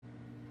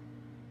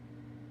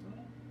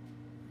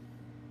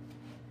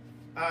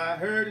I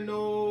heard an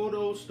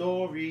old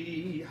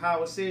story,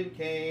 how a Savior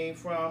came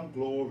from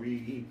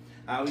glory,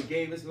 how he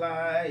gave his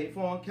life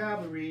on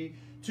Calvary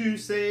to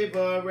save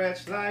a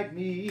wretch like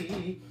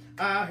me.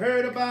 I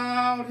heard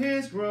about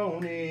his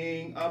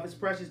groaning, of his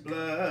precious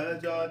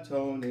blood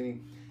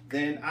atoning.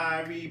 Then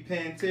I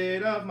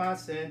repented of my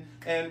sin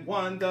and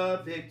won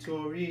the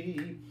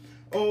victory.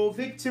 Oh,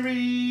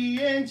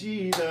 victory in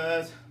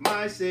Jesus,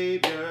 my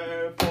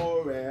Savior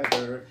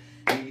forever.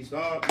 He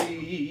sought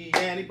me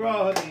and he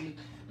brought me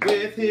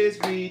with his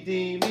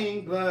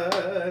redeeming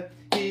blood.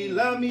 He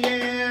loved me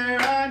ere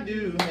I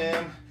knew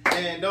him,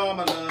 and all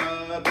my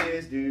love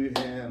is due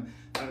him.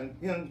 I'm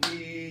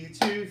me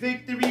to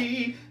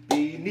victory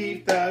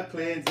beneath the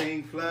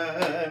cleansing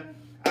flood.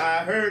 I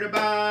heard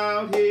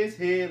about his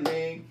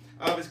healing,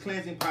 of his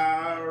cleansing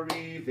power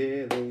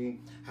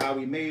revealing, how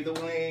he made the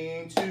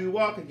lame to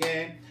walk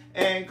again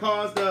and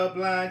caused the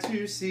blind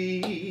to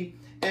see.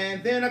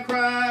 And then I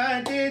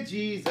cried, dear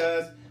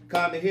Jesus,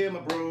 come to heal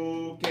my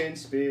broken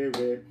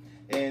spirit.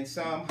 And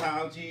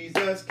somehow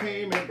Jesus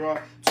came and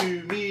brought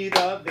to me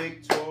the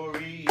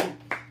victory.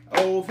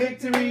 Oh,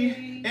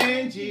 victory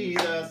in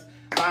Jesus,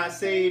 my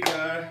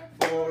Savior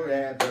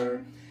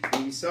forever.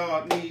 He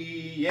sought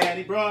me and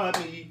he brought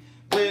me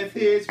with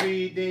his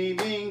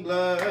redeeming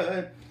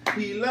blood.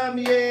 He loved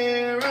me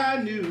ere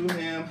I knew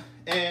him,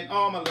 and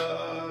all my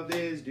love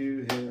is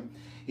due him.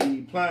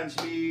 He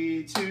plunged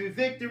me to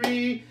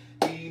victory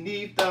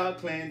beneath the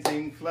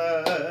cleansing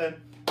flood.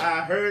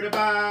 I heard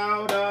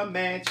about a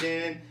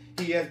mansion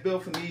he has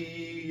built for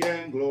me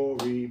in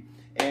glory,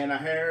 and I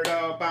heard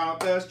about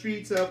the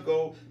streets of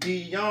gold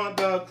beyond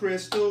the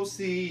crystal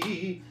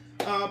sea,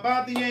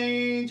 about the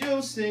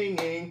angels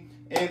singing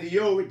and the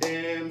old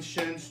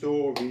redemption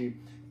story.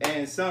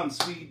 And some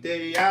sweet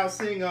day I'll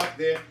sing up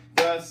there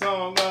the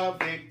song of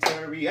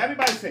victory.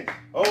 Everybody sing.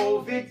 Oh,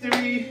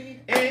 victory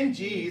in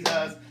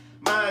Jesus,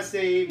 my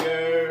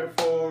Savior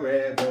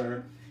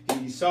forever.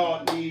 He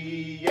sought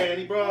me and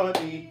he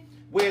brought me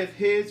with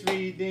his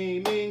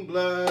redeeming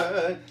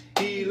blood.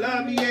 He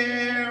loved me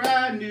ere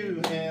I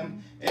knew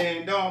him,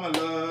 and all my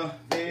love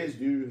is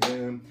due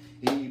him.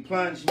 He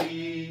plunged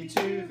me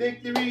to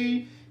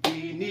victory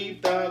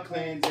beneath the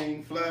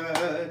cleansing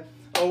flood.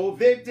 Oh,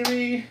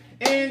 victory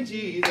in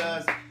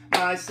Jesus,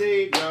 my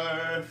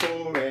Savior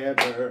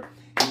forever.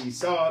 He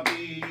sought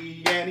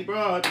me and he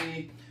brought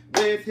me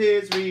with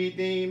his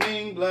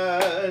redeeming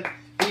blood.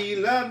 He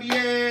loved me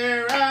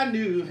ere I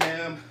knew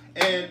him,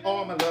 and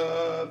all my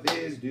love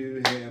is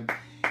due him.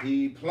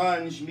 He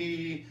plunged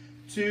me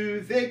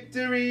to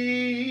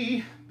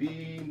victory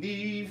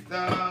beneath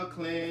the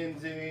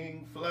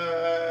cleansing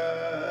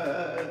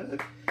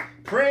flood.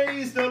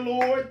 Praise the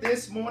Lord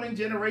this morning,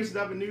 generations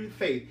of renewed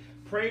faith.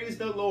 Praise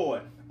the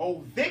Lord.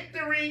 Oh,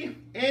 victory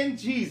in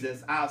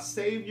Jesus, our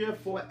Savior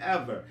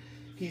forever.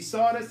 He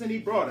sought us and he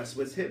brought us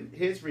with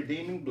his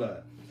redeeming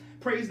blood.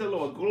 Praise the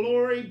Lord.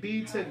 Glory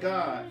be to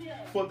God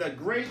for the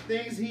great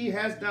things he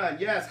has done.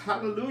 Yes,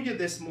 hallelujah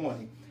this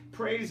morning.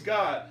 Praise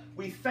God.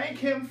 We thank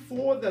him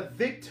for the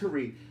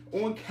victory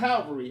on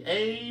Calvary.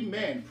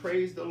 Amen.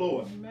 Praise the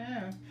Lord.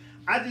 Amen.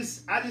 I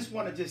just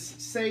want to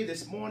just say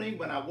this morning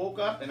when I woke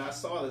up and I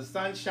saw the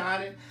sun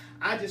shining,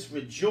 I just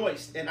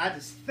rejoiced and I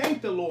just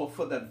thanked the Lord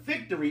for the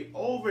victory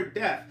over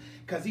death,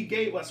 because he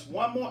gave us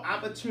one more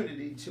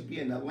opportunity to be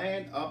in the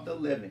land of the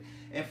living.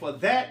 And for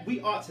that,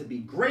 we ought to be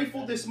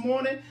grateful this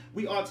morning.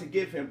 We ought to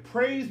give him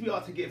praise. We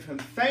ought to give him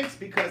thanks,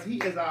 because he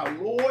is our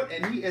Lord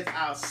and he is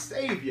our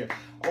Savior.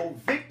 Oh,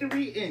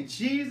 victory in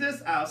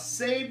Jesus, our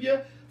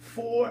Savior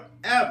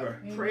forever.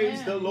 Amen.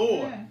 Praise the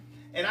Lord. Amen.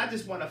 And I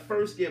just want to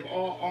first give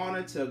all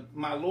honor to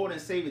my Lord and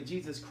Savior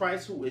Jesus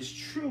Christ, who is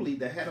truly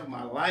the head of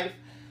my life.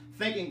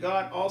 Thanking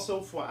God also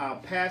for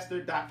our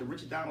pastor, Dr.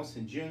 Richard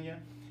Donaldson Jr.,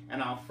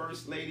 and our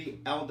First Lady,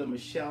 Elder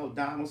Michelle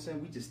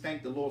Donaldson. We just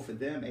thank the Lord for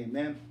them.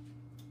 Amen.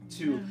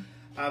 To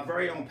our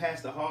very own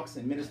Pastor Hawks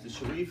and Minister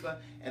Sharifa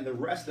and the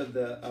rest of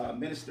the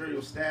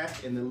ministerial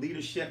staff and the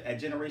leadership at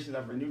Generations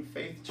of Renewed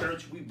Faith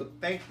Church. We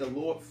thank the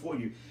Lord for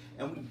you.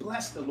 And we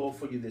bless the Lord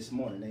for you this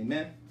morning.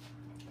 Amen.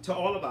 To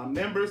all of our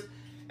members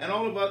and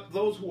all of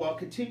those who are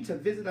continuing to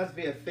visit us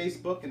via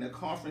Facebook and the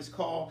conference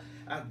call,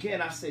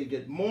 again, I say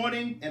good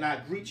morning and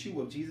I greet you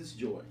with Jesus'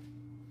 joy.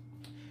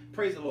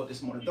 Praise the Lord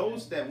this morning.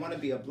 Those that want to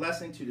be a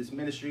blessing to this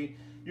ministry,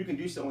 you can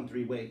do so in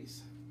 3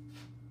 ways.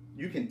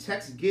 You can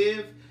text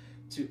GIVE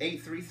to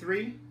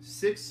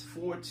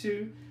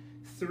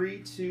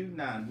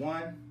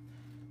 833-642-3291.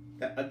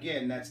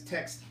 Again, that's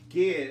text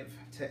GIVE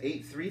to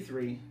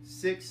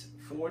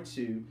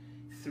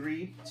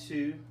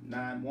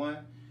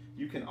 833-642-3291.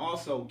 You can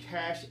also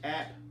Cash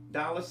App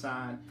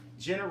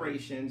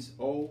 $Generations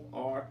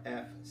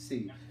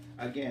ORFC.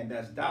 Again,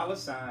 that's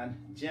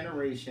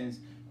 $Generations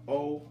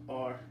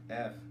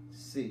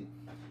ORFC.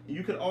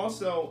 You can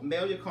also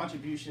mail your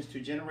contributions to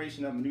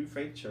Generation of New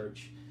Faith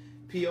Church,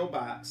 P.O.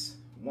 Box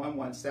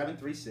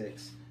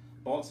 11736,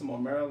 Baltimore,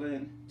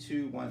 Maryland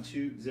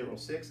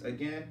 21206.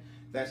 Again,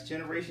 that's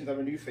Generations of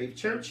a New Faith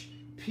Church,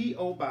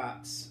 P.O.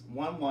 Box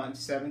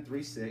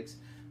 11736,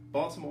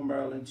 Baltimore,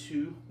 Maryland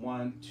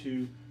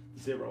 21206.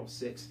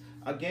 6.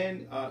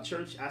 Again,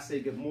 church, I say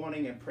good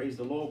morning and praise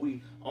the Lord.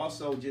 We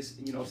also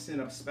just,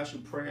 send a special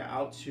prayer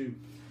out to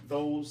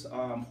those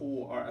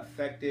who are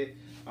affected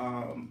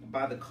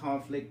by the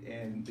conflict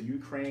in the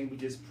Ukraine. We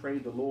just pray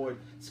the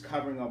Lord's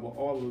covering over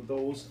all of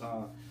those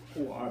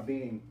who are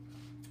being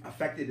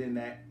affected in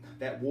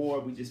that war.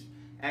 We just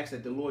ask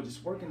that the Lord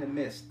just work in the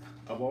midst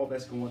of all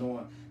that's going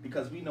on,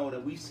 because we know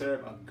that we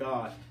serve a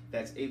God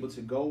that's able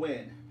to go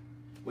in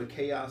where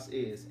chaos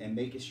is and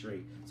make it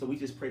straight. So we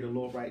just pray the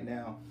Lord right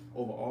now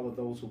over all of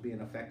those who are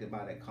being affected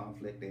by that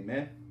conflict.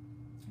 Amen.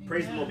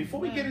 Praise the Lord. Before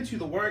we get into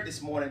the word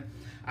this morning,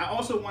 I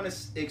also want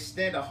to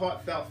extend a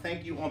heartfelt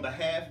thank you on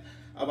behalf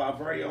of our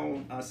very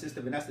own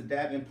Sister Vanessa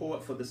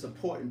Davenport for the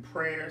support and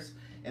prayers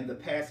and the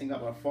passing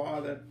of our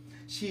father.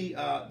 She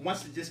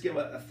wants to just give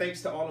a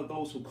thanks to all of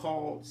those who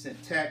called,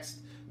 sent text,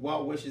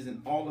 well wishes,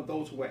 and all of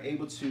those who were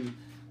able to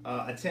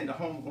attend the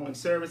homegoing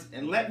service.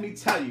 And let me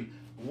tell you,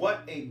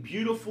 what a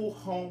beautiful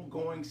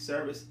homegoing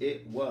service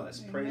it was.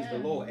 Amen. Praise the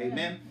Lord.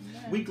 Amen.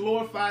 Amen. We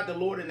glorified the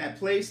Lord in that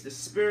place. The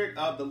Spirit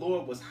of the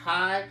Lord was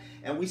high,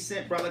 and we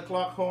sent Brother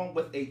Clark home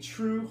with a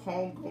true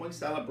homegoing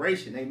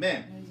celebration.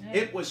 Amen. Amen.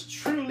 It was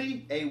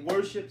truly a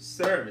worship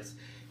service.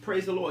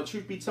 Praise the Lord.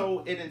 Truth be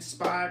told, it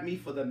inspired me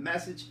for the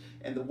message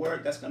and the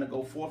word that's going to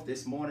go forth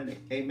this morning.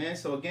 Amen.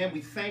 So again,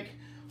 we thank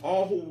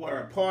all who were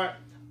a part,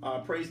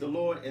 praise the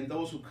Lord, and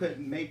those who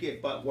couldn't make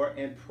it but were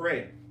in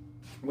prayer.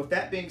 With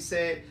that being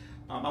said,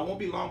 I won't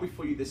be long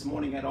before you this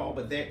morning at all,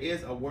 but there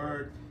is a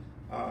word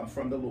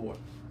from the Lord.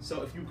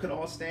 So if you could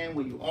all stand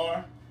where you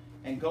are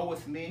and go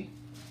with me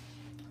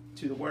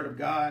to the word of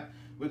God.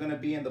 We're going to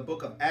be in the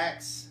book of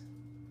Acts,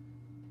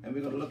 and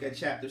we're going to look at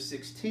chapter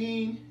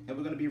 16, and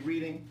we're going to be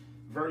reading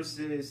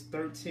verses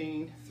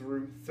 13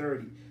 through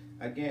 30.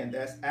 Again,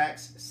 that's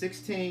Acts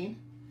 16,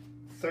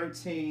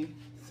 13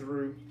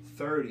 through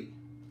 30.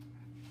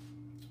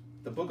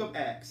 The book of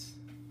Acts,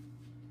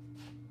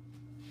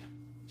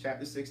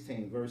 chapter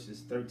 16,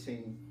 verses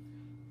 13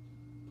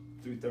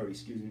 through 30,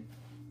 excuse me.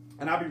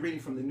 And I'll be reading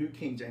from the New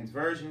King James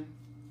Version.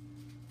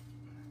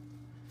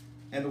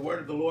 And the word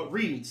of the Lord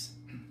reads,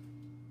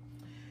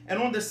 "And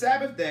on the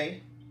Sabbath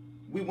day,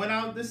 we went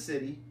out of the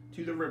city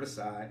to the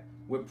riverside,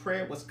 where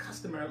prayer was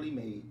customarily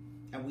made,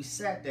 and we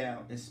sat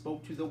down and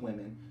spoke to the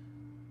women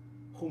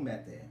who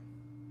met there.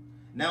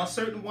 Now a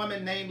certain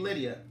woman named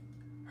Lydia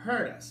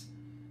heard us.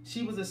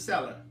 She was a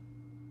seller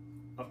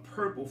of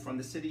purple from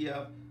the city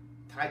of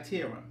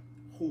Thyatira,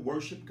 who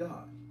worshiped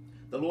God.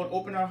 The Lord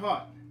opened her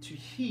heart to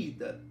heed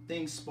the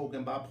things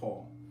spoken by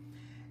Paul.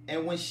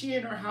 And when she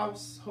and her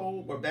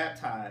household were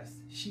baptized,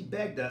 she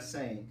begged us,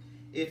 saying,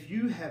 'If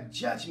you have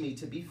judged me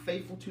to be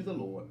faithful to the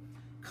Lord,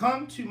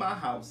 come to my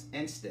house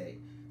and stay.'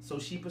 So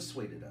she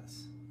persuaded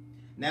us.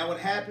 Now it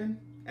happened,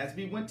 as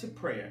we went to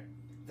prayer,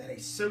 that a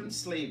certain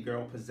slave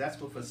girl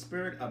possessed with a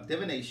spirit of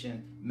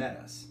divination met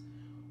us,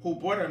 who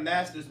brought her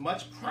masters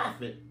much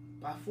profit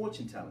by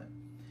fortune telling.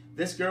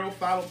 This girl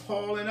followed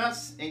Paul and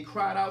us and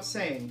cried out,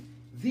 saying,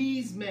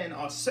 'These men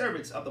are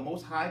servants of the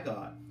Most High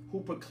God,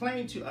 who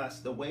proclaim to us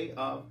the way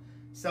of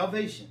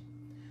salvation.'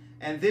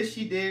 And this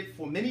she did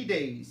for many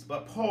days.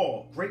 But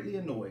Paul, greatly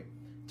annoyed,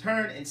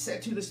 turned and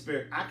said to the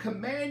spirit, 'I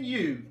command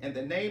you in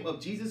the name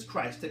of Jesus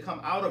Christ to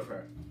come out of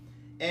her.'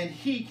 And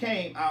he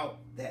came out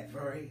that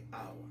very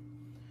hour.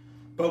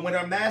 But when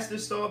our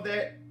masters saw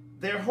that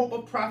their hope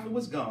of profit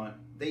was gone,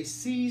 they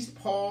seized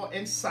Paul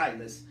and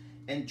Silas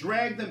and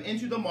dragged them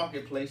into the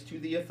marketplace to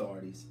the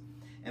authorities.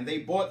 And they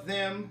brought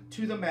them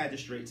to the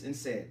magistrates and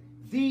said,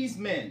 'These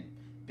men,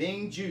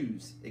 being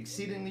Jews,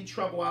 exceedingly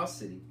trouble our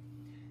city,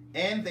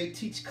 and they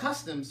teach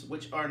customs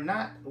which are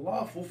not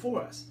lawful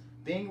for us,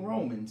 being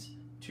Romans,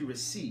 to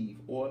receive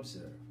or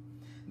observe.'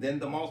 Then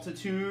the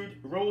multitude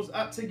rose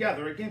up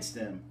together against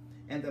them,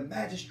 and the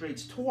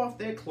magistrates tore off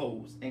their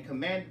clothes and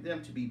commanded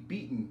them to be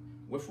beaten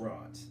with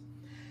rods.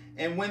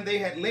 And when they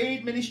had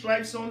laid many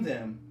stripes on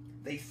them,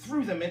 they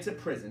threw them into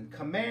prison,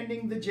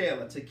 commanding the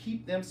jailer to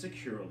keep them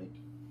securely.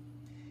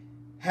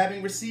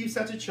 Having received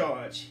such a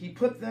charge, he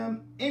put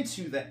them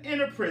into the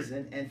inner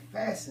prison and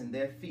fastened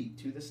their feet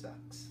to the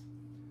stocks.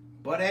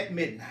 But at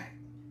midnight,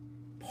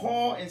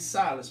 Paul and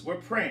Silas were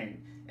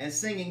praying and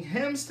singing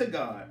hymns to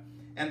God,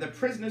 and the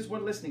prisoners were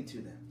listening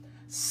to them.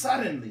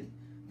 Suddenly,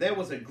 there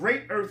was a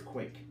great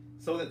earthquake,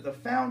 so that the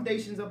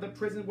foundations of the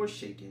prison were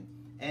shaken,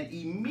 and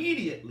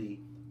immediately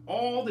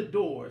all the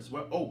doors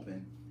were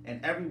opened,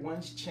 and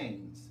everyone's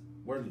chains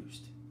were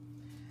loosed.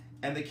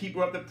 And the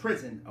keeper of the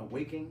prison,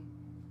 awaking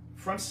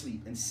from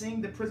sleep and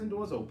seeing the prison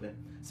doors open,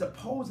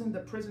 supposing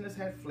the prisoners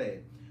had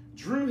fled,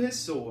 drew his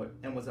sword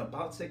and was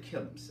about to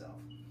kill himself.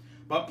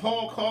 But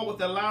Paul called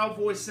with a loud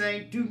voice,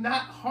 saying, 'Do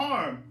not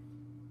harm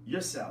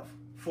yourself,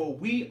 for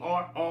we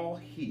are all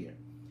here.'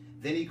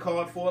 Then he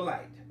called for a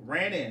light,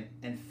 ran in,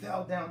 and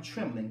fell down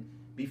trembling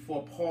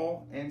before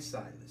Paul and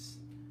Silas."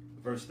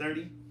 Verse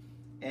 30,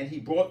 "And he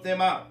brought them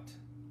out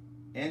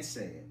and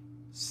said,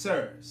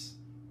 'Sirs,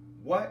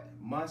 what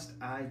must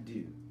I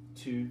do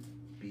to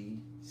be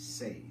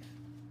saved?'"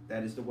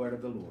 That is the word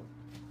of the Lord.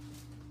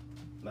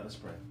 Let us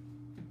pray.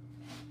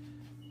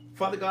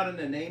 Father God, in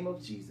the name of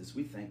Jesus,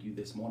 we thank you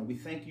this morning. We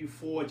thank you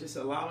for just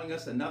allowing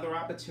us another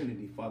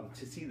opportunity, Father,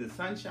 to see the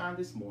sunshine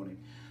this morning.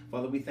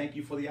 Father, we thank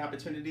you for the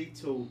opportunity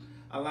to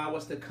allow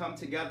us to come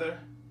together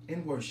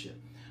in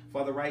worship.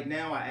 Father, right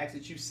now, I ask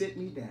that you sit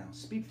me down.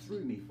 Speak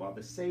through me,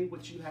 Father. Say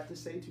what you have to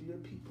say to your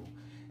people.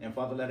 And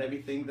Father, let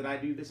everything that I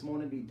do this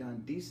morning be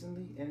done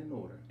decently and in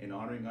order, in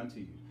honoring unto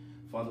you.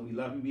 Father, we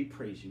love you, we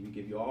praise you. We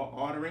give you all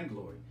honor and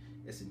glory.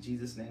 It's in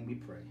Jesus' name we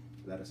pray.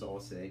 Let us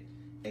all say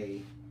amen.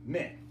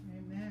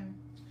 Amen.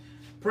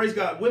 Praise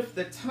God. With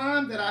the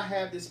time that I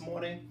have this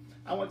morning,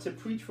 I want to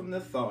preach from the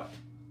thought,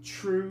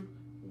 true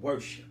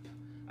worship.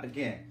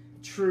 Again,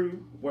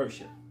 true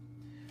worship.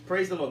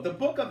 Praise the Lord. The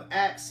book of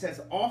Acts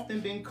has often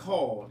been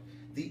called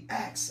the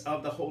Acts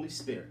of the Holy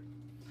Spirit.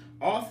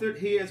 Authored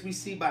here, as we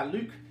see by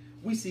Luke,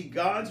 we see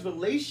God's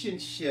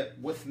relationship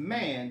with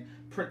man,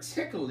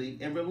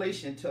 particularly in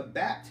relation to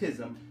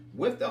baptism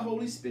with the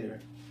Holy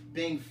Spirit,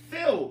 being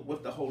filled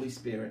with the Holy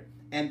Spirit,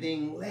 and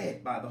being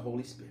led by the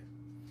Holy Spirit.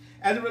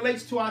 As it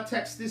relates to our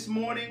text this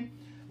morning,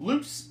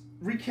 Luke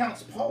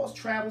recounts Paul's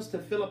travels to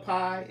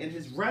Philippi and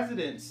his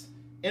residence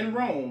in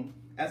Rome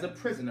as a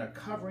prisoner,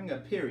 covering a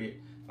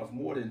period of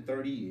more than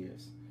 30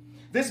 years.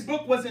 This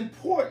book was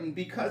important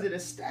because it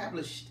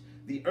established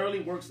the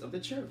early works of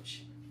the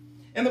church.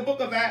 In the book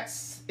of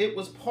Acts, it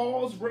was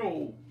Paul's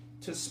role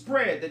to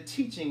spread the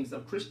teachings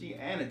of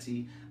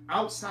Christianity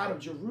outside of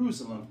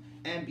Jerusalem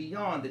and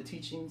beyond the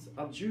teachings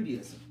of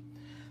Judaism.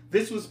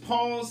 This was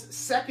Paul's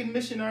second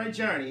missionary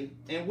journey,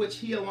 in which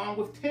he, along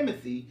with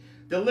Timothy,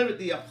 delivered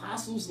the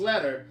apostles'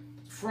 letter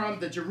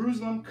from the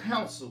Jerusalem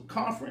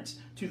conference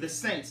to the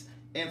saints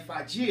in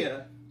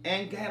Phrygia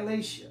and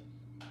Galatia.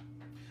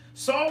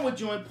 Saul would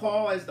join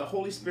Paul as the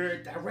Holy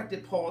Spirit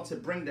directed Paul to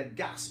bring the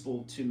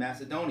gospel to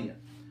Macedonia.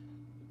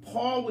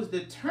 Paul was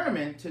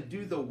determined to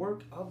do the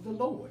work of the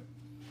Lord.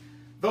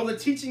 Though the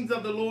teachings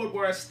of the Lord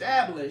were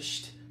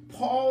established,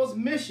 Paul's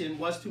mission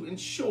was to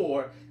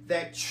ensure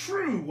that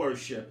true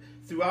worship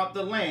throughout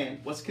the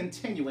land was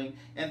continuing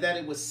and that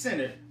it was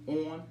centered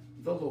on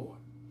the Lord.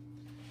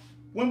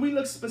 When we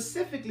look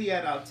specifically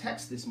at our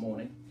text this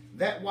morning,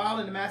 that while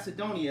in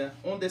Macedonia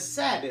on the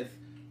Sabbath,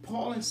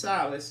 Paul and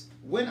Silas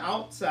went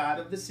outside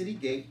of the city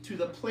gate to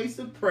the place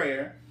of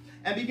prayer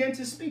and began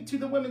to speak to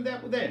the women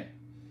that were there.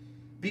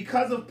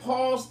 Because of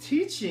Paul's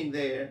teaching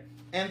there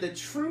and the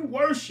true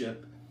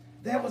worship,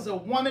 there was a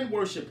woman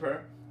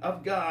worshiper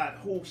of God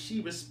who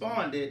she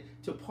responded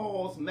to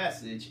Paul's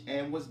message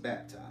and was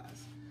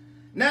baptized.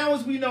 Now,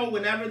 as we know,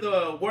 whenever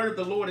the word of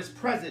the Lord is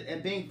present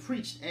and being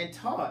preached and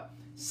taught,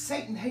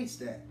 Satan hates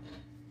that,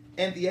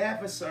 and the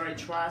adversary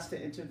tries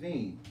to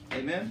intervene.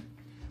 Amen.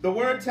 The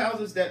word tells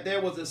us that there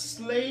was a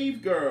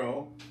slave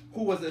girl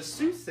who was a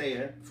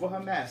soothsayer for her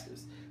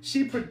masters.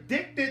 She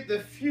predicted the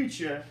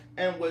future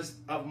and was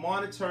of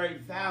monetary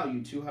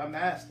value to her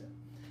master.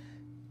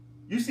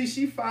 You see,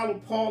 she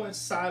followed Paul and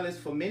Silas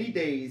for many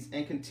days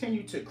and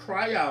continued to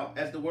cry out,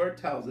 as the word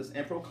tells us,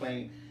 and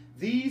proclaim,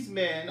 "These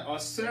men are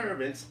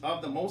servants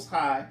of the Most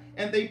High,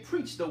 and they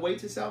preach the way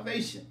to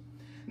salvation."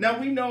 Now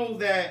we know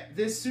that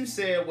this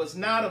soothsayer was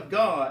not of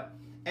God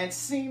and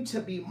seemed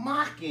to be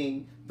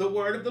mocking the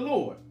word of the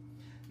Lord.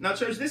 Now,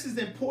 church, this is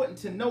important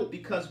to note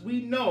because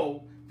we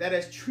know that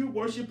as true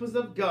worshipers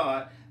of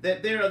God,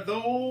 that there are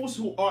those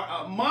who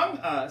are among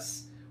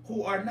us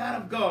who are not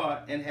of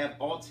God and have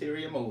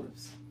ulterior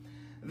motives.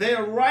 They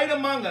are right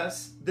among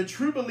us, the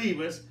true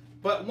believers,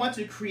 but want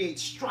to create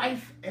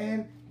strife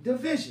and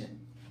division.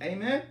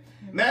 Amen?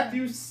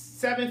 Matthew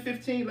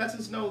 7:15 lets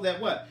us know that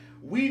what?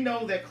 We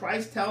know that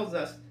Christ tells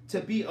us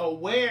to be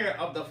aware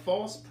of the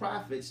false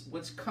prophets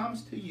which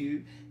comes to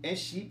you in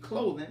sheep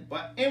clothing,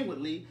 but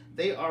inwardly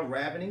they are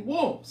ravening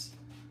wolves.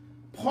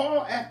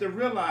 Paul, after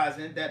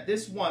realizing that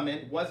this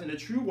woman wasn't a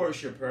true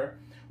worshiper,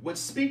 would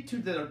speak to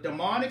the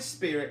demonic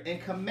spirit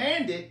and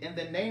command it in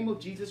the name of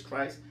Jesus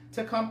Christ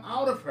to come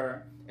out of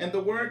her. And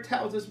the word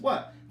tells us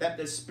what? That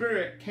the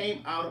spirit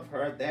came out of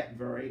her that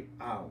very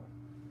hour.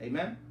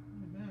 Amen?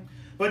 Amen.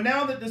 But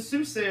now that the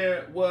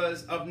soothsayer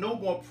was of no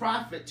more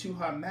profit to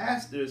her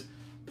masters,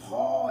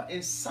 Paul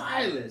and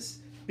Silas,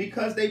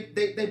 because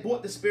they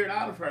brought the spirit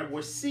out of her,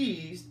 were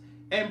seized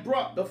and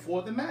brought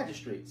before the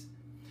magistrates.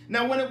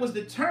 Now, when it was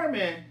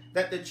determined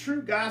that the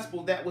true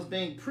gospel that was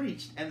being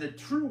preached and the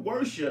true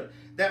worship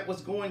that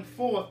was going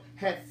forth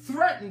had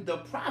threatened the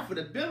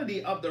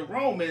profitability of the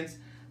Romans,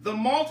 the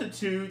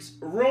multitudes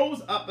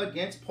rose up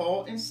against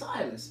Paul and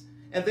Silas,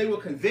 and they were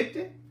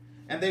convicted,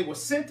 and they were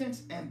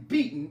sentenced and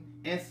beaten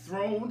and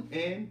thrown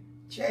in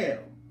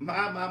jail.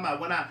 My.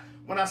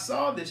 When I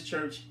saw this,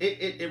 church,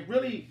 it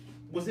really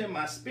was in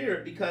my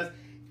spirit, because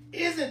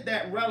isn't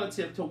that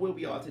relative to where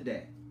we are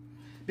today?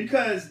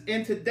 Because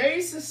in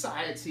today's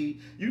society,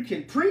 you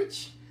can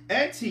preach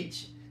and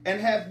teach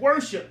and have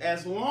worship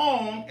as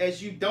long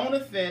as you don't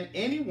offend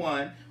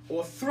anyone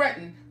or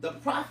threaten the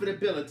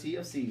profitability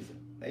of Caesar.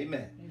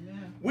 Amen.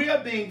 Amen. We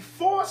are being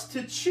forced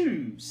to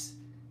choose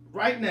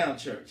right now,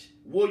 church.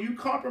 Will you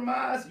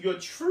compromise your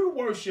true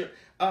worship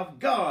of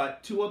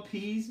God to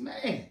appease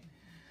man?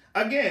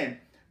 Again,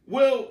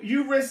 will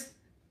you risk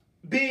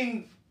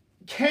being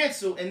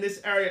cancel in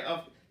this area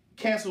of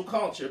cancel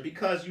culture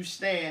because you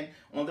stand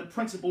on the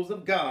principles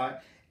of God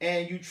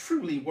and you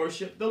truly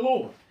worship the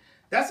Lord?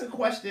 That's a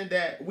question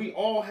that we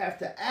all have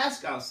to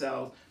ask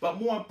ourselves, but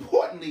more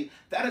importantly,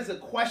 that is a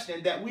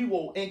question that we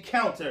will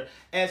encounter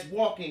as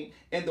walking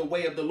in the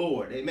way of the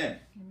Lord. Amen.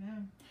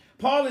 Amen.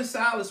 Paul and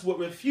Silas would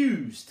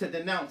refuse to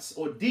denounce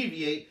or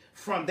deviate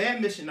from their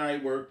missionary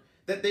work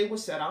that they were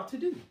set out to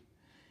do.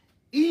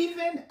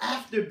 Even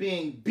after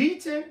being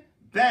beaten,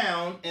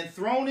 bound, and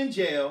thrown in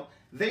jail,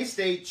 they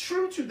stayed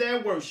true to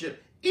their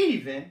worship,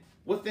 even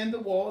within the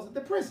walls of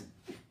the prison.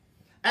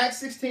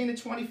 Acts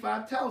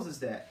 16:25 tells us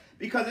that,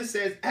 because it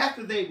says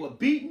after they were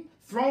beaten,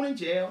 thrown in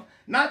jail,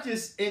 not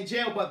just in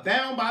jail, but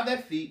bound by their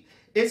feet,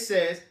 it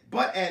says,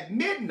 but at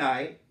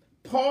midnight,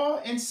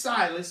 Paul and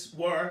Silas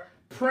were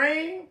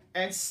praying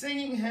and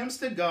singing hymns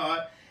to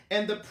God,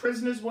 and the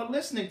prisoners were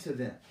listening to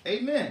them.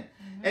 Amen.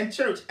 And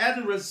church, as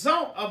a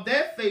result of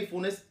their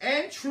faithfulness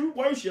and true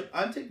worship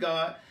unto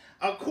God,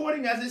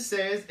 according as it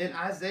says in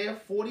Isaiah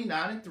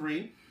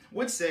 49:3,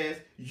 which says,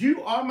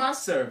 you are my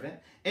servant,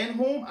 in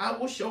whom I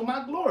will show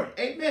my glory.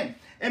 Amen.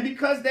 And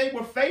because they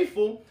were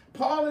faithful,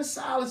 Paul and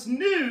Silas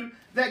knew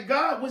that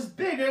God was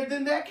bigger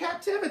than their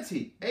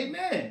captivity.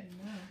 Amen.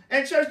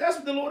 And church, that's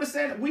what the Lord is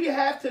saying. We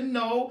have to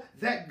know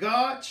that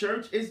God,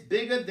 church, is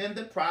bigger than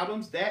the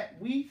problems that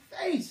we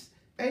face.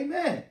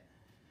 Amen.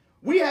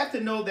 We have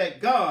to know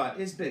that God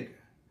is bigger.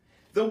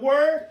 The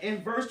word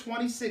in verse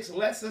 26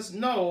 lets us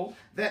know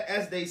that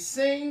as they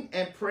sing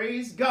and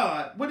praise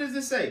God, what does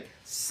it say?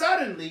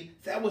 Suddenly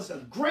there was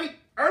a great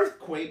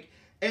earthquake,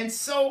 and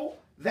so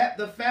that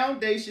the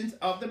foundations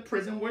of the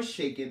prison were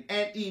shaken,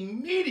 and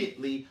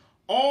immediately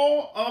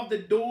all of the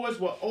doors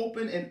were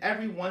open and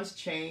everyone's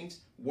chains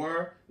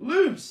were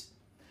loose.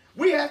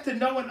 We have to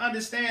know and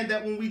understand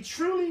that when we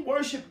truly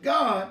worship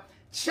God,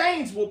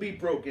 chains will be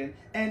broken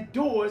and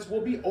doors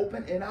will be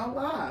open in our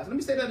lives. Let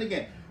me say that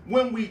again.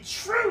 When we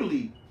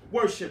truly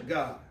worship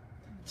God,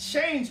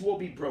 chains will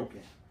be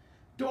broken.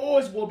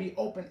 Doors will be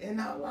open in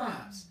our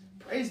lives.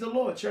 Praise the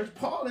Lord, church.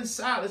 Paul and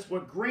Silas were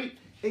great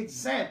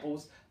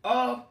examples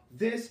of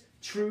this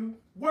true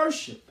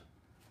worship.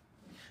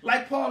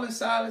 Like Paul and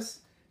Silas,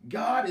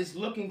 God is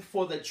looking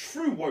for the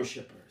true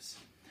worshipers,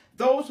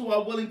 those who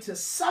are willing to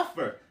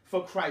suffer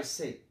for Christ's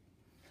sake.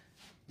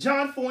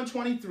 John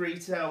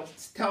 4:23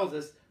 tells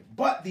us,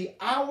 but the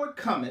hour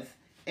cometh,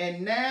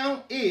 and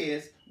now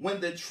is, when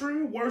the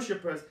true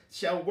worshipers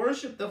shall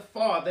worship the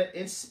Father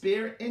in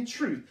spirit and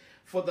truth.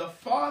 For the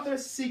Father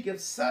seeketh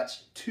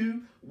such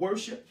to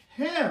worship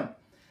him.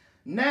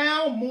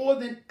 Now more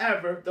than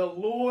ever, the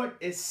Lord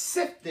is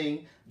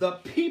sifting the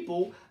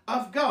people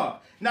of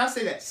God. Now I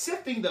say that,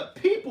 sifting the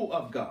people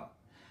of God.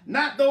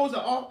 Not those who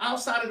are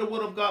outside of the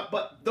will of God,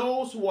 but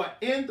those who are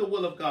in the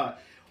will of God.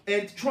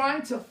 And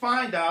trying to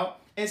find out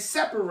and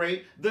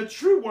separate the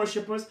true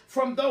worshipers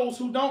from those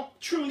who don't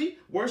truly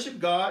worship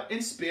God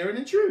in spirit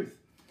and truth.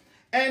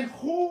 And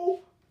who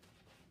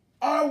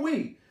are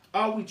we?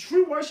 Are we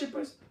true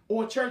worshipers,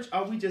 or church,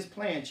 are we just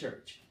playing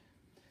church?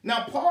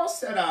 Now, Paul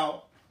set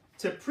out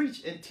to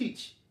preach and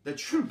teach the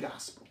true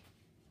gospel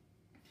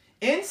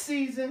in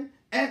season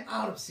and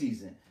out of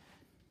season,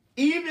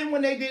 even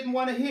when they didn't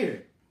want to hear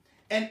it.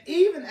 And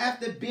even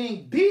after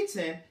being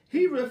beaten,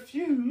 he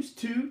refused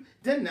to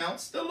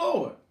denounce the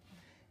Lord.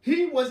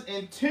 He was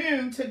in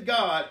tune to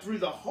God through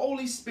the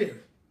Holy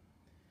Spirit.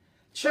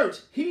 Church,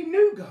 he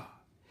knew God.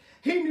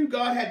 He knew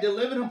God had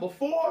delivered him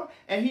before,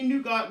 and he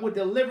knew God would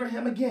deliver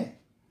him again.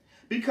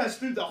 Because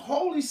through the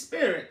Holy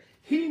Spirit,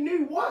 he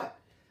knew what?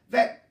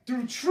 That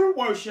through true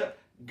worship,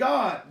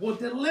 God will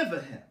deliver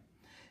him.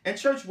 And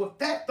church, with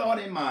that thought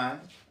in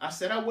mind, I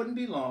said I wouldn't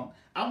be long.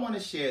 I want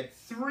to share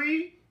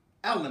 3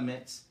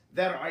 elements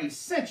that are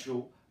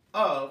essential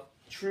of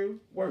true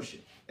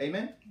worship.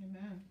 Amen?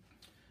 Amen.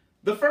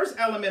 The first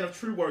element of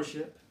true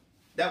worship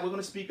that we're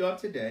going to speak of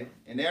today,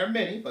 and there are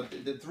many, but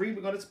the 3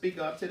 we're going to speak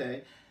of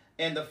today,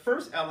 and the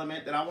first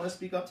element that I want to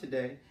speak of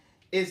today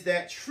is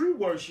that true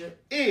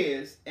worship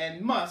is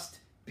and must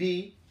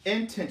be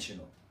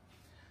intentional.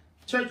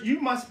 Church, you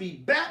must be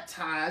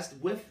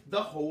baptized with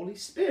the Holy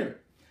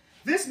Spirit.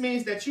 This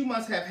means that you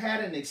must have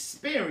had an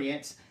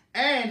experience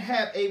and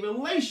have a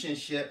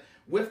relationship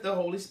with the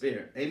Holy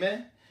Spirit.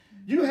 Amen?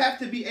 You have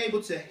to be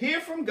able to hear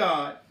from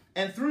God,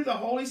 and through the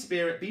Holy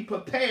Spirit be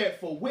prepared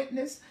for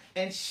witness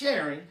and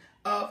sharing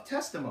of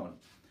testimony.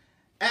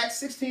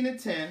 Acts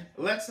 16:10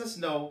 lets us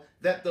know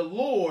that the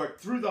Lord,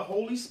 through the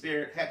Holy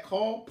Spirit, had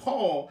called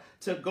Paul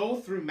to go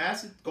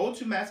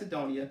to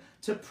Macedonia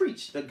to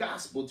preach the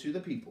gospel to the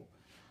people.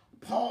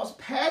 Paul's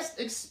past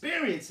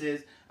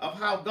experiences of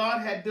how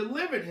God had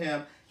delivered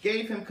him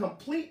gave him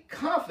complete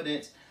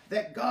confidence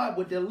that God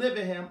would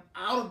deliver him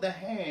out of the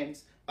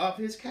hands of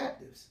his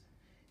captives.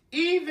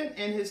 Even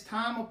in his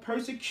time of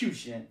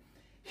persecution,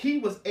 he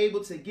was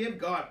able to give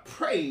God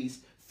praise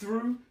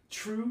through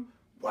true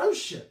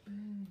worship.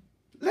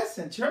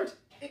 Listen, church,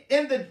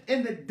 in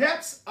the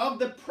depths of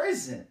the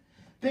prison,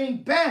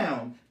 being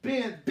bound,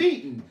 being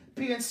beaten,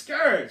 being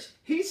scourged,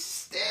 he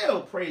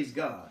still praised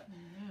God.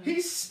 He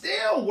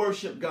still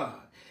worshiped God.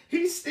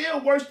 He still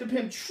worshiped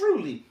him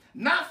truly,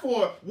 not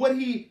for what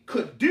he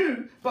could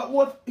do, but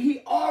what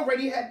he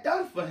already had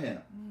done for him.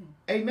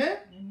 Amen?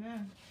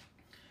 Amen.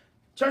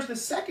 Church, the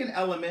second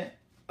element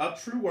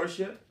of true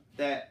worship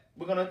that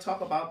we're going to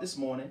talk about this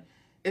morning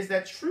is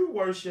that true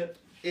worship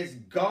is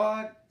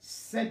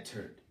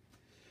God-centered.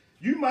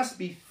 You must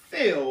be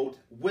filled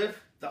with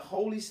the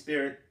Holy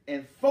Spirit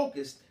and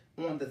focused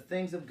on the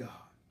things of God.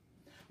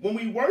 When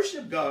we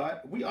worship God,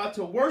 we ought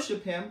to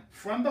worship him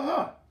from the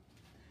heart.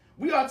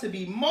 We ought to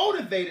be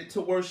motivated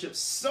to worship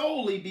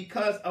solely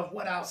because of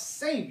what our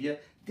Savior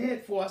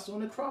did for us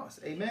on the cross.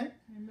 Amen?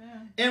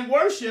 Amen. In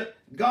worship,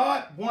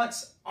 God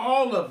wants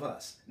all of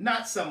us,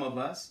 not some of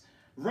us.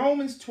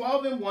 Romans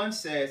 12:1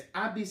 says,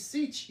 I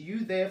beseech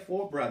you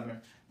therefore,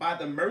 brethren, by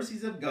the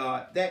mercies of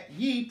God, that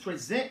ye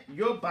present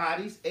your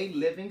bodies a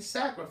living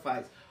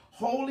sacrifice,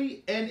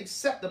 holy and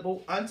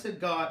acceptable unto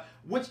God,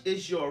 which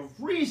is your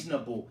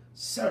reasonable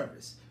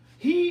service.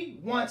 He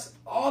wants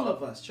all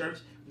of us, church.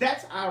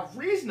 That's our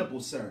reasonable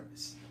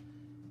service.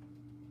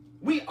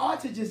 We ought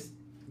to just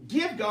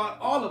give God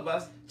all of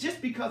us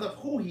just because of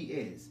who he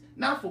is,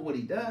 not for what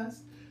he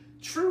does.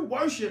 True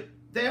worship,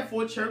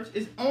 therefore, church,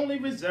 is only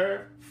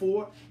reserved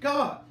for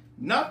God.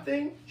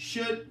 Nothing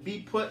should be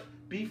put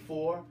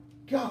before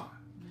God.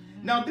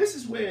 Now, this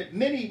is where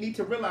many need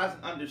to realize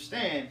and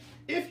understand,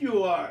 if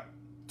you are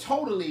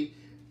totally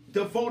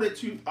devoted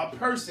to a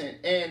person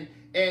and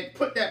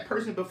put that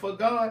person before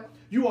God,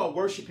 you are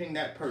worshiping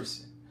that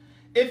person.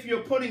 If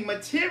you're putting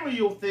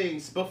material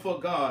things before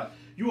God,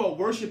 you are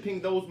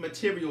worshiping those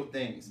material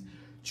things.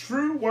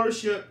 True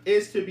worship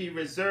is to be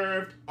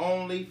reserved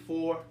only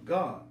for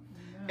God.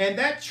 And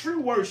that true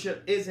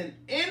worship is an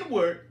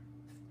inward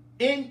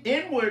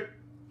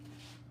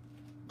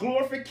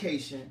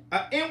glorification,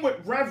 an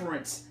inward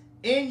reverence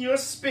in your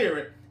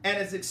spirit, and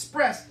is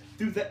expressed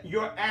through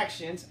your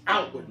actions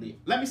outwardly.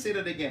 Let me say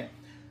that again.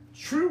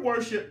 True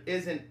worship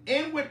is an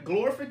inward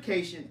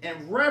glorification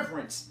and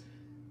reverence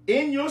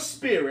in your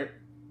spirit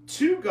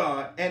to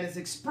God, and is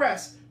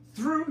expressed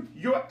through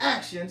your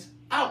actions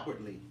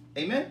outwardly.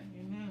 Amen?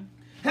 Amen.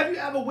 Have you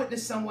ever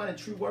witnessed someone in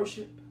true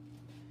worship?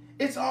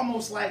 It's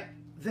almost like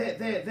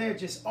they're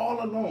just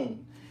all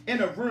alone in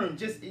a room,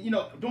 just,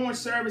 during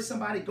service.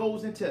 Somebody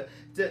goes into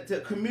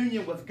to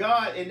communion with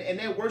God, and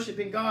they're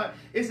worshiping God.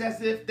 It's as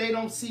if they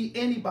don't see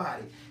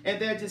anybody, and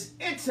they're just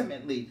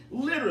intimately,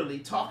 literally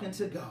talking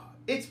to God.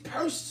 It's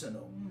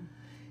personal.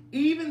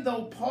 Even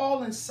though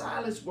Paul and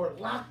Silas were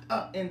locked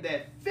up in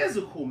their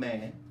physical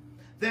man,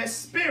 their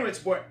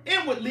spirits were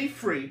inwardly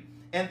free,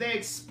 and they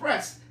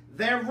expressed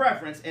their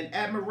reverence and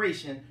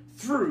admiration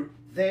through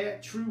their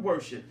true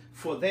worship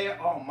for their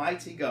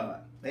almighty God.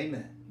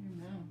 Amen.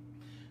 Amen.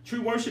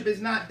 True worship is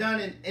not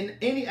done in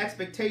any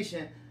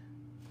expectation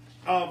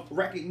of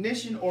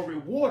recognition or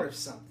reward of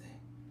something.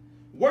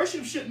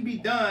 Worship shouldn't be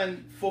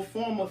done for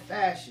form or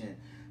fashion.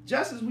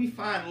 Just as we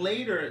find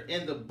later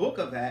in the book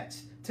of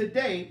Acts,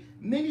 today,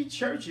 many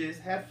churches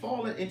have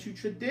fallen into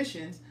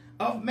traditions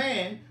of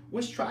man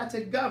which try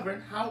to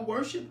govern how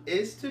worship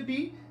is to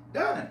be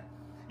done.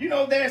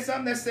 There are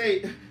some that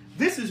say,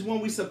 this is when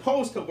we're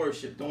supposed to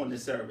worship during the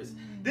service.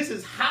 This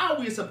is how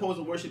we're supposed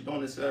to worship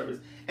during the service.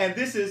 And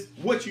this is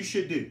what you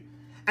should do.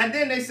 And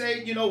then they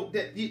say,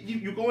 that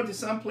you go into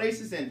some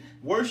places and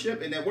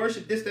they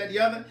worship this, that, the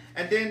other.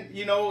 And then,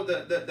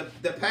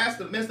 the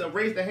pastor, the minister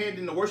raise their hand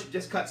and the worship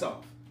just cuts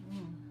off.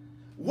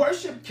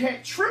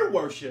 True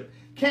worship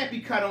can't be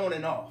cut on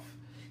and off.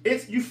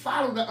 You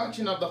follow the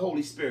unction of the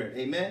Holy Spirit.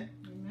 Amen?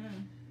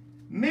 Amen.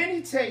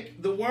 Many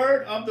take the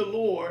word of the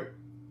Lord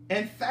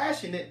and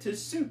fashion it to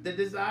suit the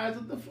desires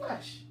of the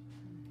flesh.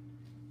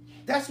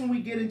 That's when we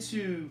get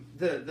into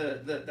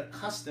the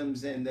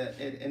customs and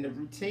the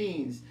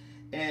routines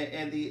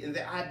and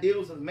the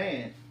ideals of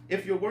man.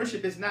 If your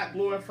worship is not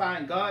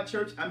glorifying God,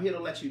 church, I'm here to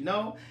let you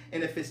know.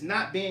 And if it's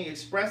not being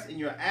expressed in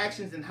your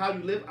actions and how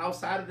you live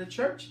outside of the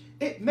church,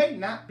 it may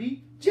not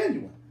be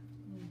genuine.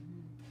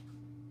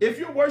 If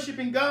you're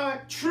worshiping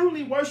God,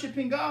 truly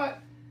worshiping God,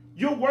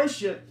 your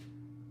worship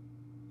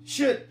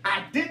should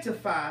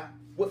identify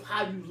with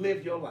how you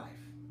live your life.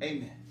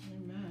 Amen.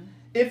 Amen.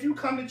 If you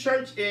come to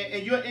church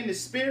and you're in the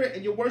spirit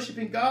and you're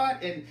worshiping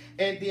God and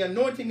the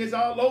anointing is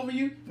all over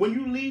you, when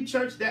you leave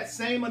church, that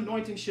same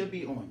anointing should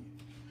be on you.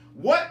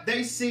 What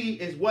they see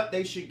is what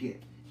they should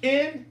get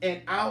in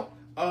and out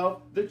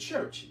of the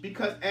church.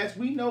 Because as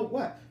we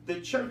know the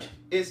church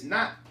is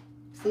not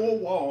four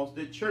walls.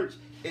 The church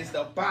is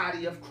the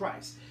body of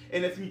Christ.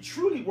 And if you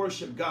truly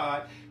worship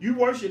God, you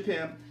worship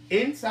him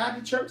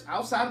inside the church,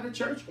 outside of the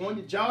church, on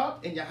your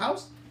job, in your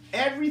house.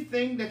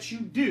 Everything that you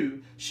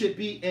do should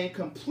be in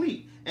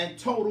complete and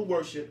total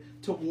worship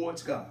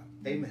towards God.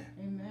 Amen.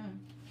 Amen.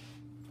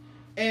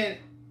 And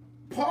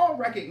Paul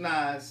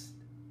recognized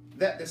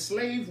that the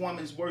slave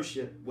woman's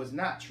worship was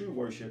not true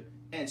worship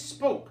and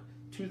spoke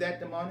to that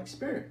demonic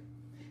spirit.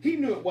 He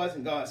knew it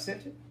wasn't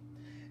God-centered.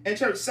 And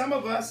church, some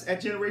of us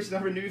at Generation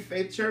of Renewed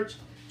Faith Church,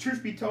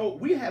 truth be told,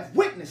 we have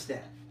witnessed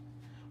that.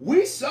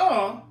 We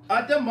saw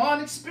a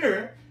demonic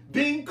spirit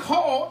being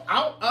called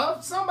out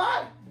of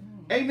somebody.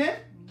 Amen?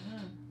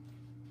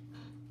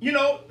 you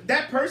know,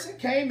 that person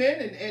came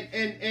in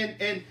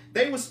and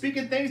they were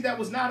speaking things that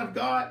was not of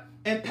God.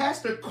 And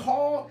pastor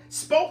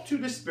spoke to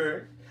the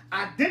spirit,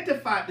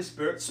 identified the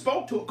spirit,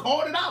 spoke to it,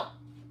 called it out.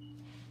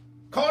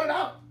 Called it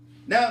out.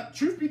 Now,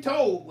 truth be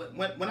told,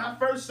 when I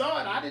first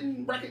saw it, I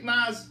didn't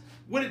recognize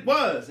what it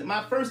was. And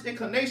my first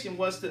inclination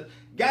was to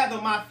gather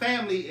my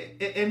family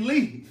and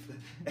leave.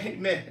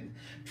 Amen.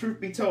 Truth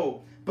be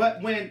told.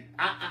 But when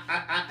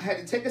I had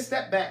to take a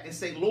step back and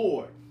say,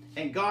 Lord,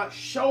 and God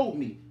showed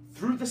me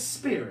through the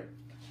spirit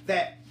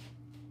that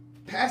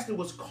pastor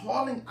was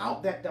calling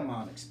out that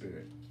demonic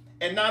spirit.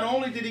 And not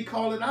only did he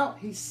call it out,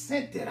 he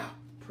sent it out.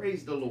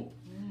 Praise the Lord.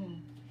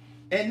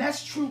 And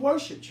that's true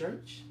worship,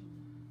 church.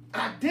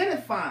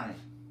 Identifying,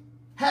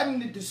 having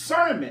the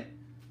discernment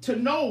to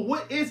know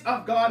what is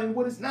of God and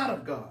what is not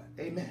of God.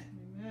 Amen.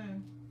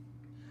 Amen.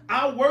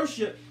 Our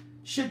worship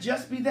should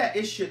just be that.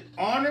 It should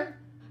honor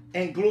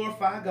and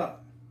glorify God.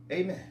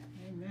 Amen.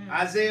 Amen.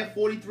 Isaiah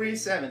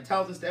 43:7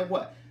 tells us that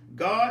what?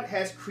 God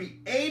has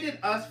created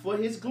us for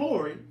his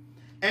glory.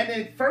 And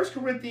in 1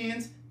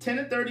 Corinthians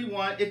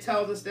 10:31, it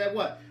tells us that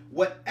what?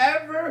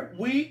 Whatever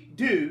we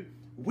do,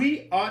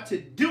 we ought to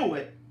do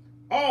it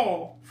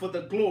all for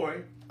the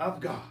glory of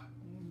God.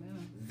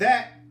 Amen.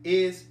 That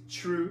is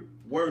true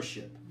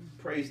worship.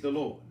 Praise the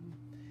Lord.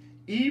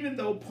 Even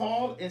though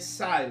Paul and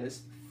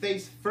Silas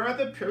faced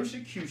further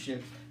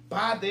persecution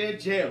by their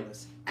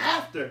jailers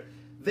after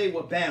they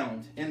were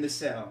bound in the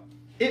cell,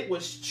 it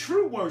was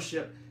true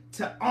worship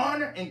to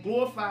honor and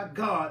glorify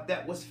God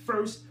that was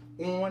first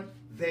on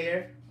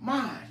their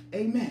mind.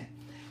 Amen.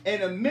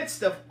 And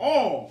amidst of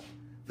all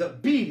the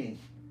beating,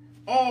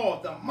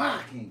 all the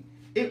mocking,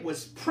 it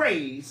was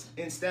praise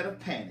instead of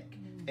panic.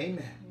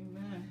 Amen.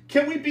 Amen.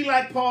 Can we be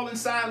like Paul and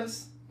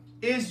Silas?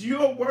 Is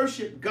your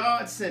worship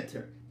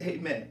God-centered?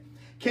 Amen.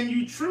 Can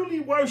you truly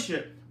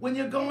worship when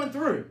you're going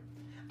through?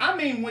 I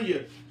mean, when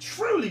you're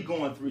truly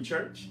going through,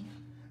 church.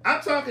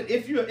 I'm talking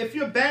if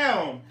you're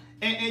bound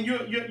and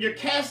you're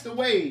cast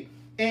away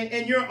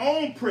in your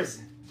own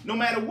prison, no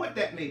matter what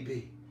that may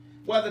be,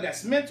 whether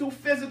that's mental,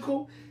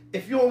 physical,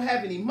 if you don't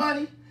have any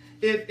money,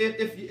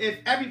 if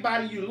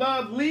everybody you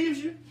love leaves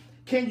you,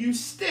 can you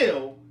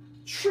still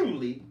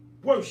truly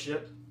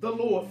worship the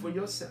Lord for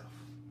yourself?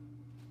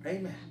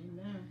 Amen.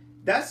 Amen.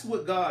 That's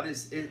what God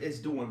is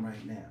doing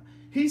right now.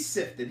 He's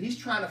sifting. He's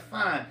trying to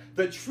find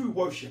the true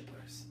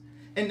worshipers.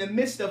 In the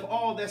midst of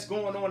all that's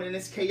going on in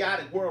this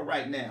chaotic world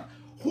right now,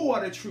 who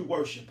are the true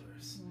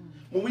worshipers?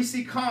 When we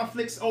see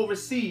conflicts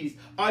overseas,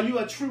 are you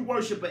a true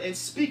worshiper and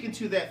speaking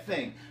to that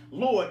thing?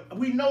 Lord,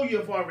 we know you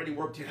have already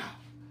worked it out.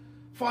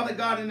 Father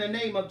God, in the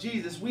name of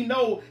Jesus, we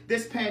know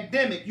this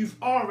pandemic,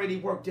 you've already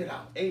worked it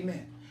out.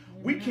 Amen.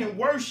 Amen. We can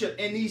worship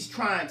in these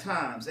trying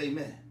times.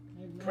 Amen.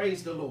 Amen.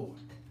 Praise the Lord.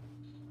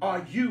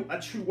 Are you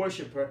a true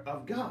worshiper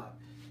of God?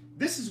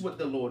 This is what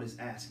the Lord is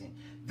asking.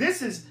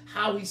 This is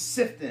how he's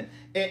sifting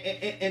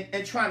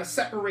and trying to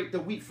separate the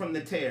wheat from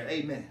the tare.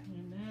 Amen.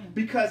 Amen.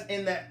 Because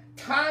in the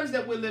times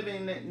that we're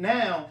living in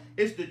now,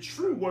 it's the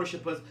true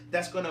worshipers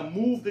that's going to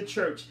move the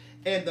church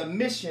and the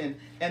mission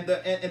and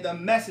the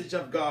message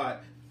of God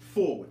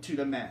forward to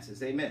the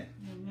masses. Amen.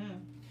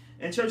 Amen.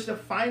 And church, the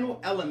final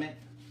element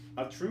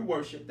of true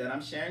worship that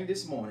I'm sharing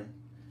this morning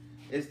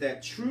is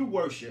that true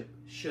worship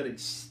should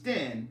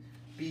extend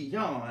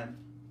beyond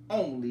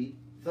only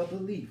the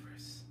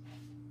believers.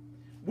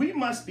 We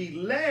must be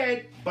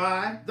led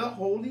by the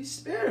Holy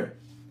Spirit.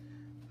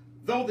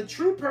 Though the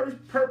true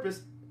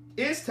purpose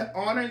is to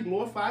honor and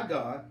glorify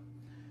God,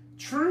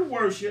 true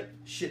worship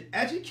should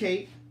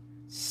educate,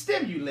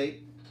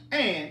 stimulate,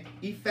 and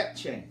effect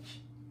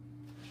change.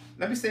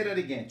 Let me say that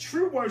again.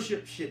 True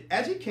worship should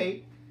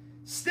educate,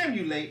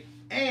 stimulate,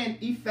 and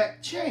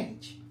effect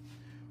change.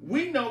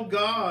 We know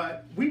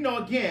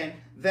again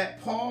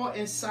that Paul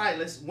and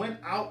Silas went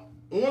out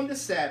on the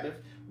Sabbath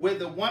where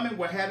the women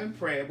were having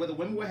prayer,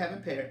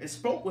 and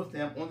spoke with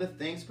them on the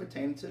things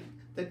pertaining to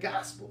the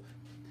gospel.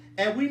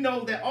 And we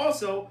know that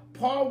also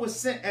Paul was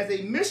sent as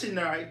a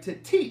missionary to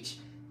teach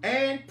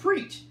and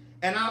preach.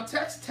 And our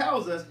text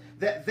tells us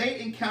that they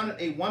encountered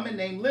a woman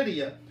named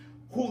Lydia,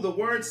 who the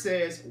word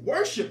says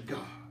worshiped God.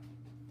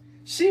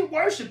 She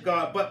worshiped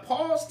God, but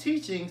Paul's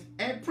teachings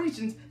and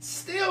preachings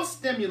still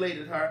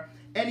stimulated her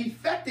and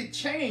effected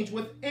change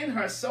within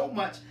her so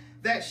much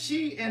that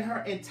she and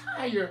her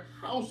entire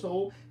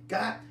household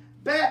got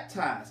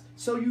baptized.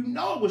 So you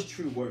know it was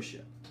true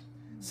worship.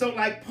 So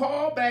like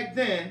Paul back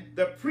then,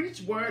 the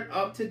preached word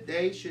of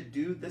today should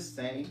do the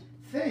same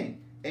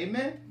thing.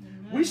 Amen?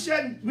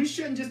 Amen. We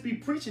shouldn't just be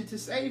preaching to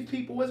save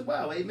people as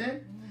well. Amen?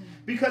 Amen.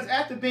 Because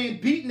after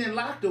being beaten and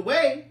locked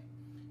away,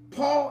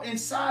 Paul and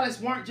Silas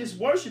weren't just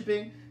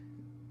worshiping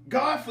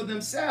God for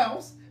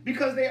themselves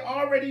because they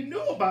already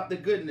knew about the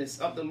goodness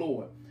of the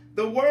Lord.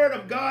 The word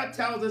of God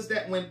tells us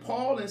that when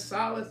Paul and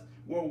Silas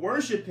were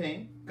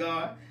worshiping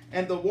God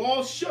and the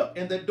walls shook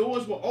and the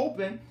doors were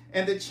open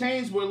and the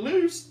chains were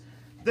loosed,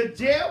 the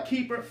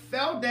jailkeeper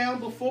fell down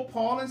before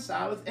Paul and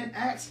Silas and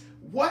asked,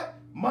 "What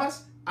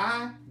must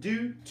I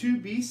do to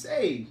be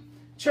saved?"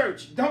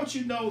 Church, don't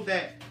you know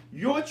that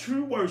your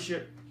true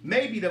worship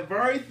may be the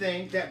very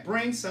thing that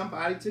brings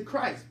somebody to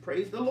Christ.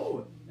 Praise the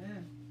Lord.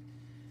 Amen.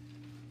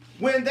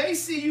 When they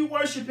see you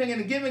worshiping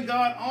and giving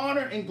God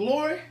honor and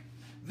glory,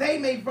 they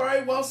may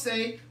very well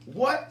say,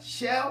 what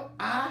shall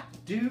I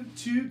do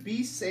to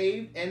be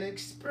saved, and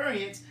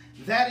experience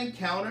that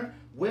encounter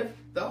with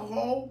the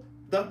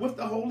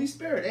Holy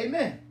Spirit?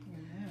 Amen.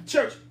 Amen.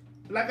 Church,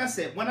 like I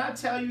said, when I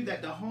tell you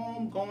that the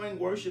homegoing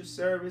worship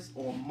service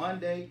on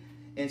Monday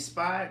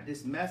inspired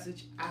this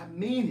message, I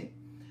mean it.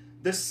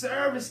 The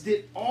service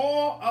did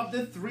all of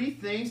the three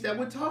things that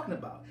we're talking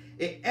about.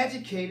 It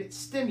educated,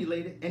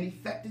 stimulated, and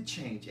effected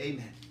change.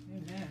 Amen.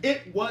 Amen.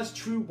 It was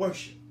true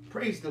worship.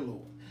 Praise the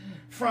Lord.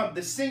 From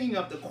the singing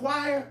of the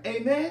choir,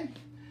 amen,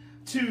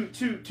 to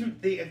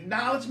the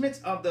acknowledgments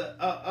of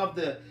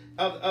the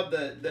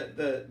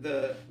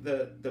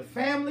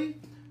family,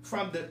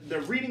 from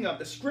the reading of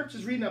the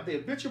scriptures, reading of the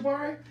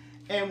obituary,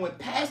 and when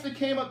pastor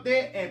came up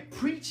there and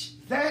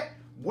preached that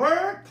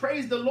word,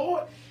 praise the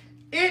Lord,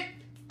 it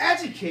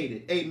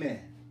educated,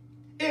 amen.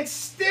 It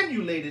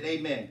stimulated,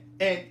 amen,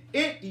 and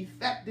it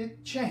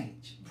effected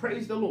change.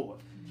 Praise the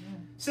Lord.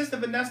 Amen. Sister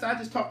Vanessa, I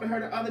just talked to her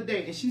the other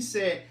day, and she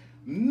said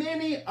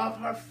many of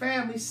her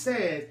family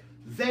said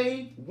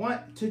they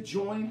want to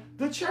join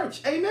the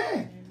church.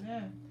 Amen.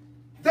 Amen.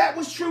 That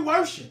was true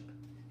worship.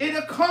 It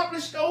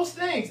accomplished those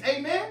things.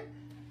 Amen.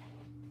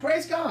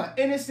 Praise God.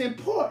 And it's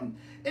important.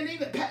 And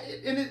even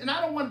and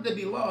I don't want it to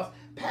be lost.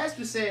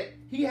 Pastor said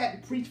he had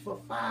to preach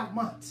for 5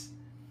 months,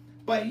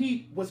 but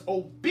he was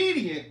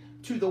obedient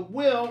to the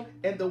will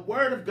and the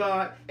word of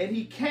God, and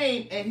he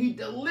came and he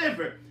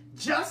delivered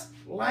just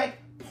like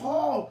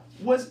Paul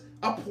was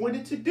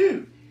appointed to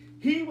do.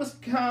 He was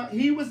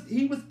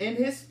in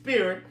his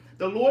spirit.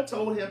 The Lord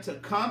told him to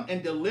come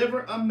and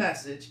deliver a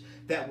message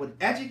that would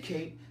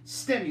educate,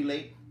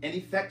 stimulate, and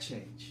effect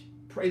change.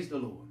 Praise the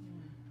Lord.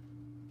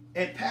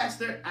 And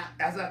Pastor,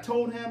 as I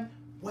told him,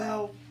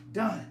 well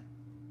done.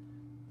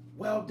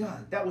 Well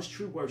done. That was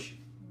true worship.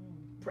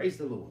 Praise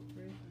the Lord.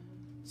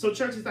 So,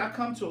 church, as I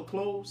come to a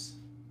close,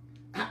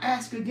 I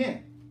ask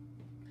again,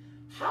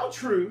 how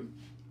true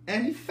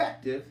and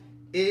effective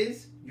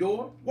is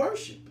your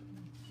worship?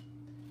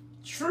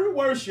 True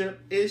worship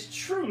is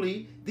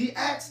truly the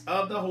acts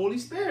of the Holy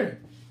Spirit.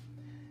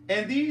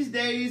 And these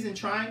days and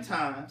trying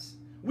times,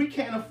 we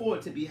can't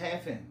afford to be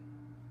half in.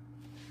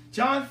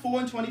 John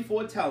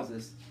 4:24 tells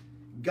us,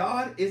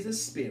 God is a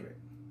spirit.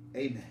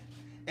 Amen.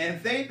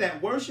 And they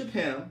that worship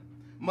him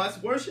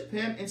must worship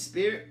him in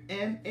spirit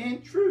and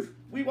in truth.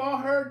 We've all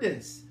heard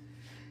this.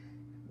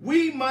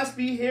 We must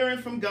be hearing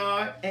from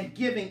God and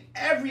giving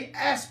every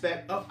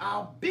aspect of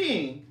our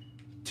being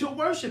to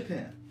worship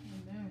him.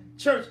 Amen.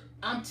 Church,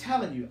 I'm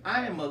telling you,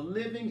 I am a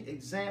living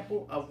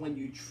example of when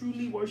you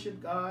truly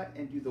worship God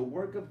and do the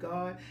work of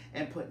God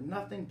and put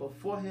nothing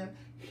before him,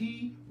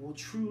 he will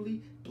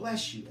truly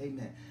bless you.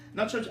 Amen.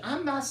 Now, church,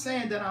 I'm not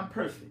saying that I'm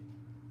perfect,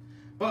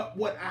 but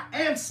what I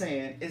am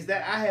saying is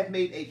that I have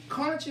made a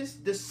conscious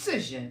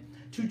decision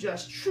to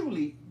just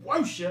truly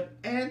worship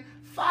and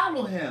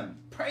follow him.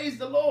 Praise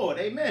the Lord.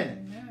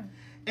 Amen. Amen.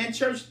 And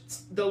church,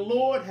 the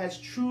Lord has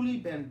truly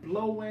been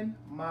blowing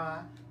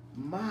my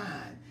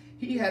mind.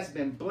 He has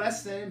been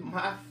blessing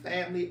my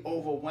family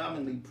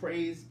overwhelmingly.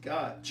 Praise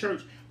God.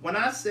 Church, when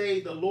I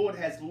say the Lord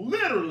has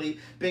literally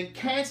been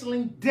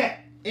canceling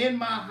debt in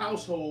my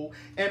household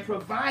and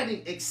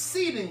providing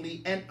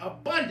exceedingly and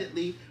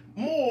abundantly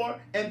more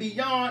and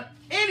beyond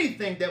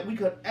anything that we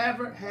could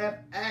ever have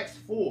asked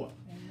for.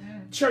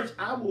 Amen. Church,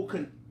 I will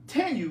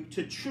continue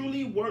to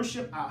truly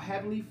worship our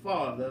Heavenly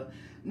Father,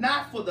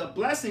 not for the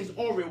blessings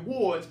or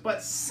rewards,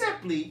 but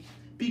simply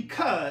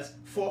because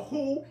for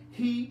who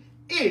he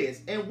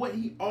is and what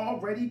he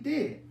already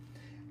did.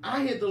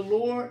 I hear the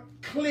Lord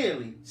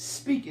clearly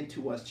speaking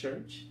to us,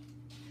 church,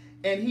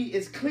 and he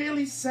is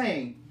clearly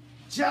saying,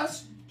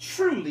 just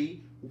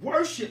truly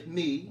worship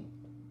me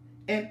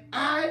and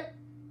I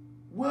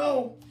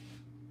will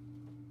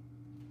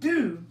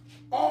do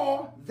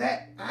all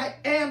that I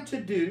am to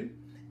do,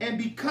 and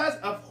because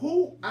of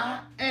who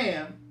I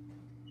am,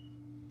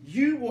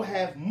 you will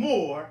have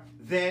more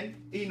than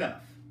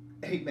enough.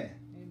 Amen.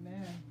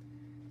 Amen.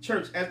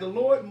 Church, as the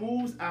Lord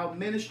moves our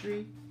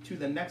ministry to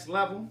the next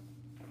level,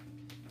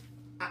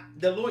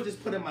 the Lord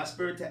just put in my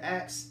spirit to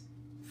ask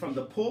from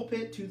the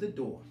pulpit to the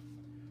door,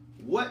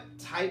 what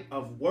type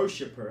of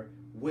worshiper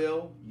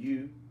will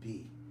you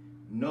be?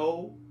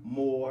 No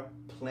more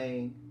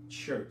playing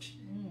church.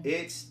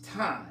 It's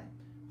time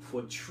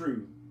for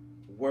true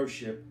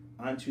worship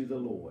unto the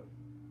Lord.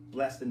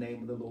 Bless the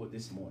name of the Lord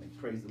this morning.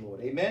 Praise the Lord.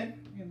 Amen.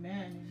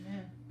 Amen.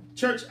 Amen.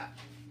 Church,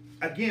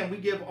 again, we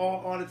give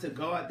all honor to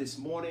God this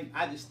morning.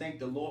 I just thank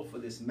the Lord for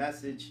this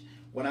message.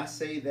 When I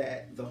say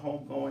that the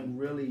homegoing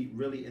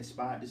really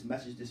inspired this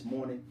message this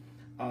morning,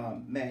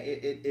 man,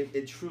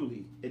 it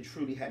truly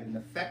had an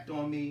effect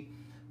on me.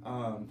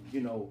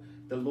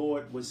 The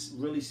Lord was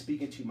really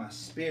speaking to my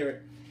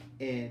spirit,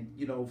 and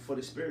for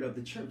the spirit of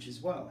the church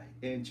as well.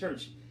 And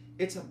church,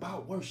 it's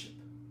about worship.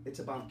 It's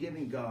about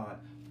giving God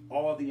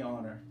all the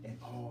honor and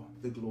all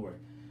the glory.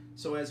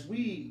 So as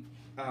we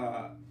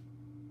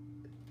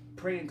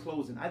pray in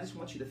closing, I just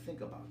want you to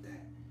think about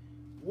that.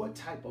 What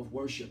type of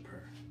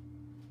worshiper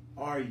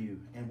are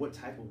you, and what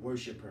type of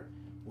worshiper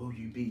will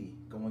you be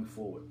going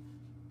forward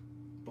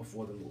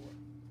before the Lord?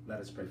 Let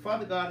us pray.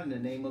 Father God, in the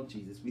name of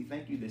Jesus, we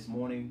thank you this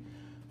morning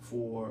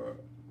for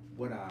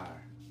what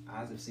our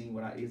eyes have seen,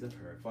 what our ears have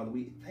heard. Father,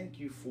 we thank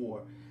you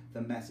for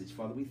the message.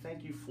 Father, we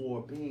thank you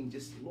for being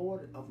just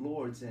Lord of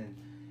Lords and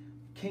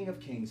King of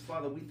Kings.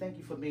 Father, we thank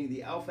you for being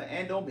the Alpha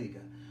and Omega.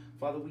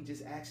 Father, we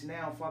just ask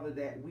now, Father,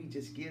 that we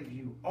just give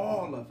you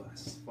all of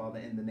us, Father,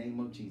 in the name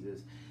of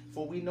Jesus.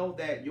 For we know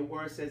that your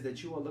word says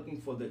that you are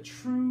looking for the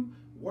true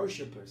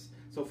worshipers.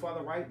 So,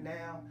 Father, right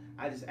now,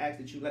 I just ask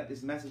that you let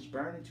this message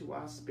burn into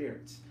our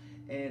spirits.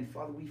 And,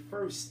 Father, we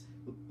first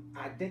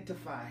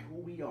identify who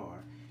we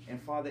are.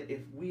 And, Father, if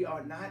we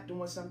are not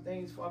doing some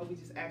things, Father, we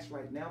just ask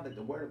right now that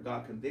the word of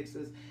God convicts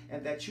us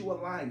and that you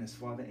align us,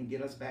 Father, and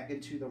get us back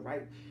into the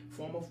right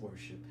form of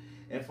worship.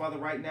 And, Father,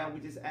 right now, we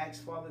just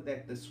ask, Father,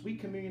 that the sweet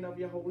communion of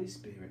your Holy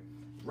Spirit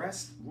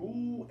rest,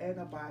 rule, and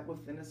abide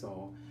within us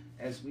all,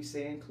 as we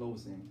say in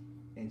closing,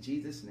 in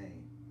Jesus'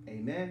 name,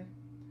 amen,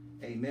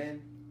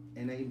 amen,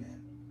 and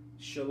amen.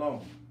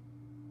 Shalom.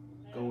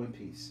 Go in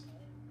peace.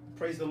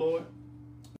 Praise the Lord.